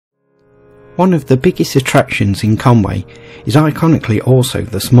One of the biggest attractions in Conwy is iconically also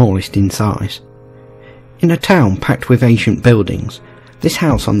the smallest in size. In a town packed with ancient buildings, this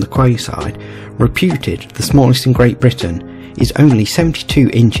house on the quayside, reputed the smallest in Great Britain, is only 72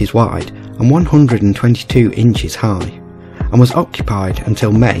 inches wide and 122 inches high, and was occupied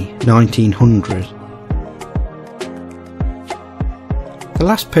until May 1900. The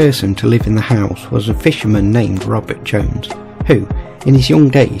last person to live in the house was a fisherman named Robert Jones, who, in his young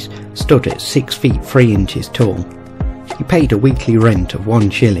days, stood at 6 feet 3 inches tall. He paid a weekly rent of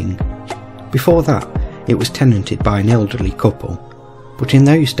 1 shilling. Before that, it was tenanted by an elderly couple, but in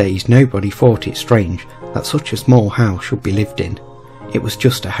those days nobody thought it strange that such a small house should be lived in. It was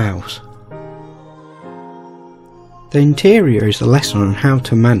just a house. The interior is a lesson on how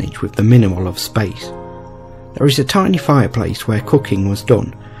to manage with the minimal of space. There is a tiny fireplace where cooking was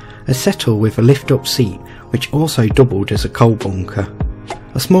done, a settle with a lift-up seat which also doubled as a coal bunker,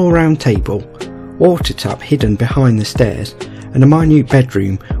 a small round table, water tap hidden behind the stairs, and a minute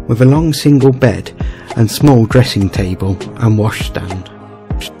bedroom with a long single bed and small dressing table and washstand.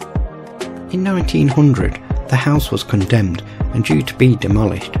 In 1900, the house was condemned and due to be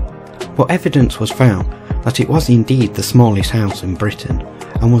demolished, but evidence was found that it was indeed the smallest house in Britain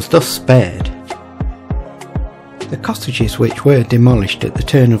and was thus spared. The cottages which were demolished at the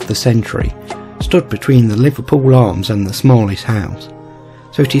turn of the century stood between the Liverpool Arms and the smallest house,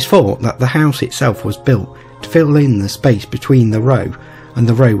 so it is thought that the house itself was built to fill in the space between the row and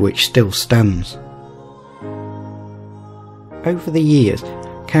the row which still stands. Over the years,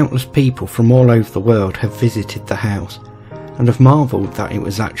 countless people from all over the world have visited the house and have marvelled that it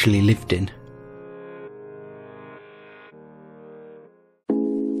was actually lived in.